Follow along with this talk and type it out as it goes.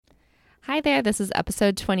Hi there, this is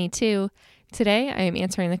episode 22. Today I am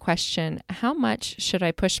answering the question, how much should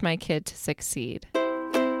I push my kid to succeed?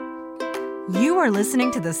 You are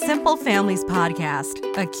listening to the Simple Families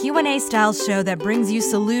Podcast, a Q&A style show that brings you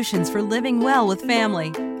solutions for living well with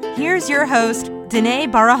family. Here's your host, Danae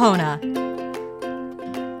Barahona.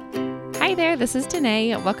 Hi there, this is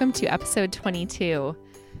Danae. Welcome to episode 22.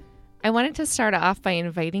 I wanted to start off by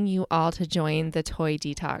inviting you all to join the Toy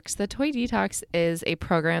Detox. The Toy Detox is a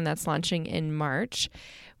program that's launching in March.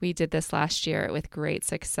 We did this last year with great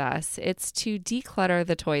success. It's to declutter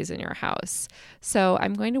the toys in your house. So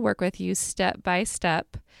I'm going to work with you step by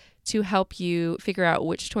step to help you figure out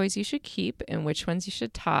which toys you should keep and which ones you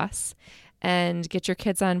should toss, and get your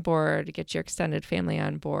kids on board, get your extended family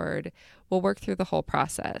on board. We'll work through the whole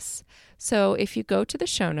process. So if you go to the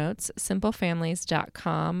show notes,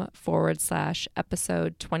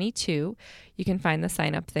 simplefamilies.com/episode 22, you can find the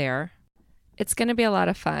sign up there. It's going to be a lot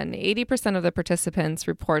of fun. 80% of the participants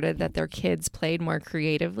reported that their kids played more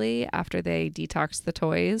creatively after they detoxed the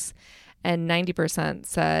toys, and 90%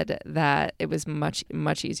 said that it was much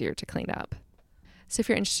easier to clean up. So if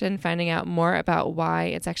you're interested in finding out more about why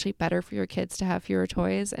it's actually better for your kids to have fewer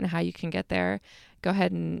toys and how you can get there, go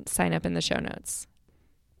ahead and sign up in the show notes.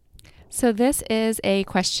 So this is a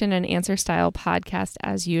question and answer style podcast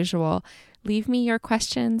as usual. Leave me your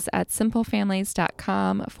questions at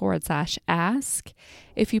simplefamilies.com/ask.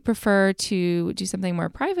 If you prefer to do something more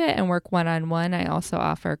private and work one-on-one, I also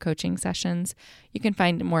offer coaching sessions. You can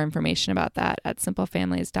find more information about that at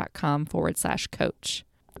simplefamilies.com/coach.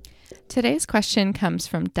 Today's question comes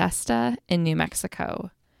from Desta in New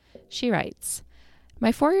Mexico. She writes,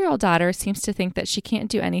 "My 4-year-old daughter seems to think that she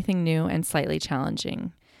can't do anything new and slightly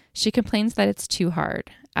challenging. She complains that it's too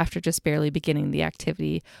hard after just barely beginning the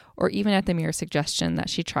activity or even at the mere suggestion that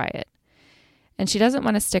she try it. And she doesn't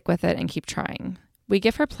want to stick with it and keep trying. We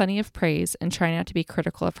give her plenty of praise and try not to be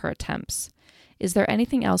critical of her attempts. Is there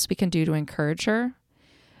anything else we can do to encourage her?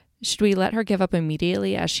 Should we let her give up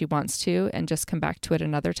immediately as she wants to and just come back to it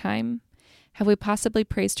another time? Have we possibly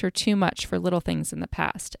praised her too much for little things in the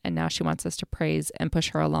past, and now she wants us to praise and push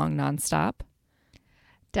her along nonstop?"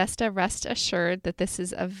 Desta, rest assured that this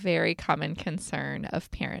is a very common concern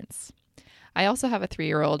of parents. I also have a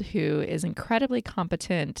 3-year-old who is incredibly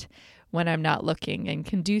competent when I'm not looking and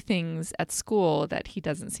can do things at school that he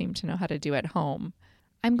doesn't seem to know how to do at home.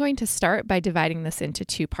 I'm going to start by dividing this into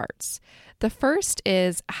 2 parts. The first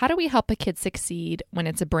is, how do we help a kid succeed when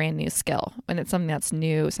it's a brand new skill, when it's something that's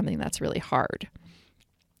new, something that's really hard?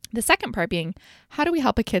 The second part being, how do we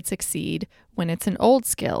help a kid succeed when it's an old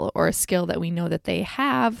skill or a skill that we know that they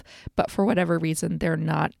have, but for whatever reason, they're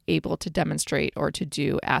not able to demonstrate or to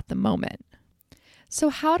do at the moment? So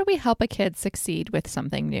how do we help a kid succeed with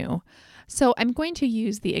something new? So I'm going to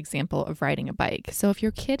use the example of riding a bike. So if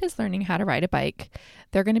your kid is learning how to ride a bike,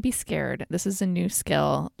 they're going to be scared. This is a new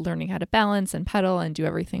skill, learning how to balance and pedal and do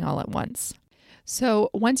everything all at once. So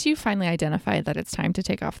once you finally identify that it's time to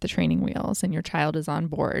take off the training wheels and your child is on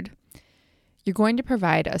board, you're going to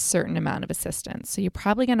provide a certain amount of assistance. So you're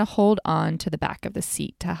probably going to hold on to the back of the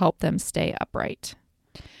seat to help them stay upright.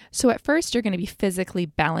 So at first, you're going to be physically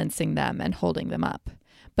balancing them and holding them up.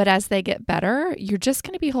 But as they get better, you're just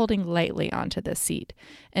going to be holding lightly onto the seat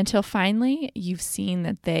until finally you've seen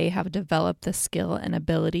that they have developed the skill and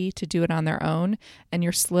ability to do it on their own, and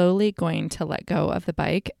you're slowly going to let go of the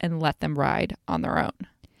bike and let them ride on their own.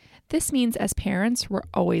 This means as parents, we're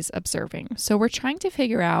always observing. So we're trying to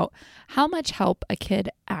figure out how much help a kid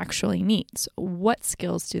actually needs. What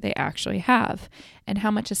skills do they actually have? And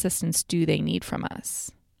how much assistance do they need from us?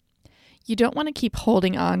 You don't want to keep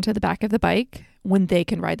holding on to the back of the bike when they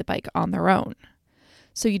can ride the bike on their own.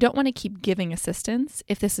 So you don't want to keep giving assistance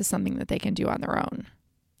if this is something that they can do on their own.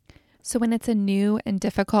 So when it's a new and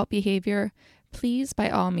difficult behavior, please, by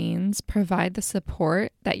all means, provide the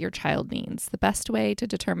support that your child needs. The best way to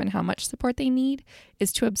determine how much support they need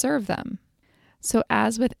is to observe them. So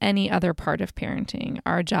as with any other part of parenting,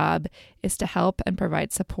 our job is to help and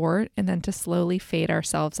provide support and then to slowly fade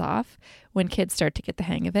ourselves off when kids start to get the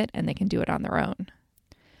hang of it and they can do it on their own.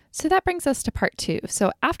 So that brings us to part 2.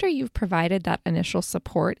 So after you've provided that initial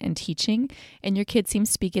support and teaching and your kid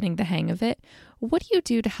seems to be getting the hang of it, what do you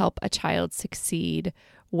do to help a child succeed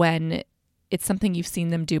when it's something you've seen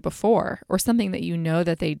them do before or something that you know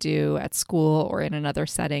that they do at school or in another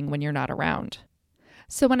setting when you're not around?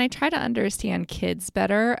 So when I try to understand kids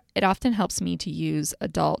better, it often helps me to use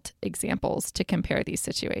adult examples to compare these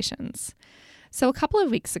situations. So a couple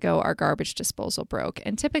of weeks ago, our garbage disposal broke.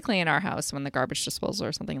 And typically in our house, when the garbage disposal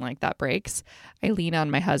or something like that breaks, I lean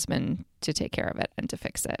on my husband to take care of it and to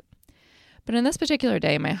fix it. But in this particular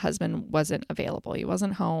day, my husband wasn't available. He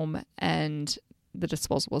wasn't home and the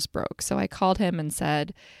disposables broke. So I called him and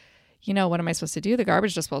said, what am I supposed to do? The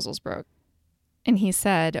garbage disposal's broke. And he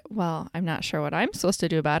said, well, I'm not sure what I'm supposed to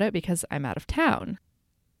do about it because I'm out of town.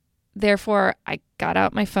 Therefore, I got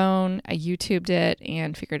out my phone, I YouTubed it,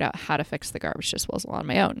 and figured out how to fix the garbage disposal on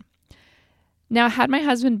my own. Now, had my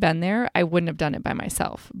husband been there, I wouldn't have done it by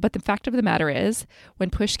myself. But the fact of the matter is, when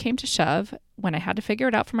push came to shove, when I had to figure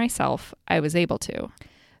it out for myself, I was able to.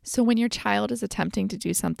 So when your child is attempting to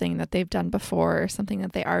do something that they've done before, something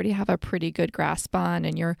that they already have a pretty good grasp on,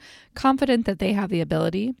 and you're confident that they have the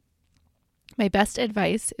ability, my best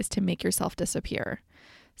advice is to make yourself disappear.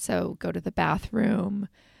 So go to the bathroom,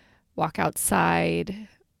 walk outside,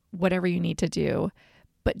 whatever you need to do,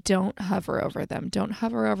 but don't hover over them. Don't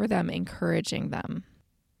hover over them, encouraging them.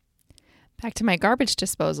 Back to my garbage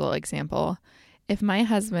disposal example, if my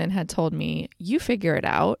husband had told me, you figure it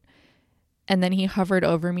out, and then he hovered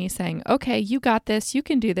over me saying, okay, you got this, you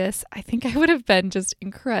can do this, I think I would have been just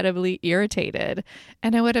incredibly irritated.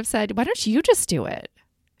 And I would have said, why don't you just do it?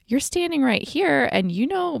 You're standing right here and you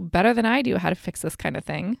know better than I do how to fix this kind of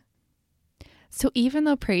thing. So even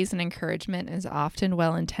though praise and encouragement is often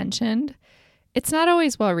well-intentioned, it's not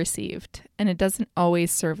always well received, and it doesn't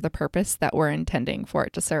always serve the purpose that we're intending for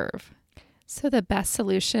it to serve. So the best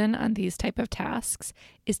solution on these type of tasks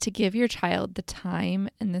is to give your child the time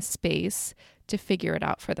and the space to figure it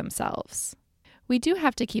out for themselves. We do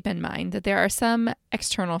have to keep in mind that there are some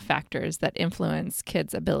external factors that influence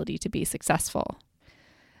kids' ability to be successful.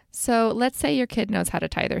 So let's say your kid knows how to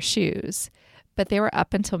tie their shoes, but they were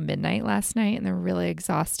up until midnight last night and they're really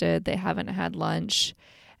exhausted. They haven't had lunch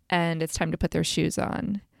and it's time to put their shoes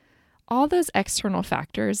on. All those external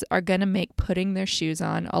factors are going to make putting their shoes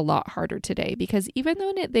on a lot harder today because even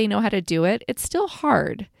though they know how to do it, it's still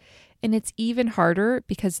hard. And it's even harder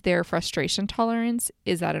because their frustration tolerance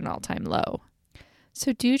is at an all-time low.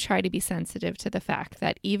 So do try to be sensitive to the fact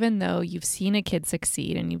that even though you've seen a kid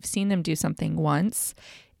succeed and you've seen them do something once,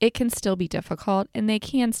 it can still be difficult and they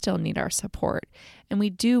can still need our support. And we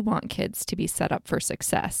do want kids to be set up for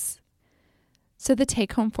success. So the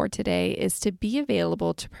take home for today is to be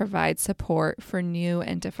available to provide support for new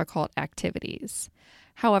and difficult activities.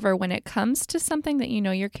 However, when it comes to something that you know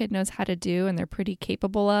your kid knows how to do and they're pretty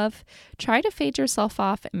capable of, try to fade yourself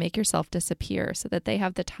off and make yourself disappear so that they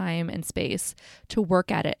have the time and space to work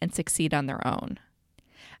at it and succeed on their own.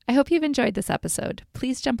 I hope you've enjoyed this episode.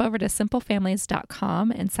 Please jump over to simplefamilies.com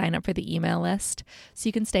and sign up for the email list so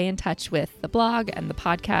you can stay in touch with the blog and the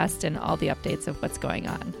podcast and all the updates of what's going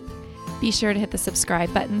on. Be sure to hit the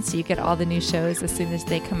subscribe button so you get all the new shows as soon as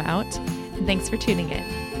they come out. And thanks for tuning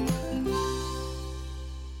in.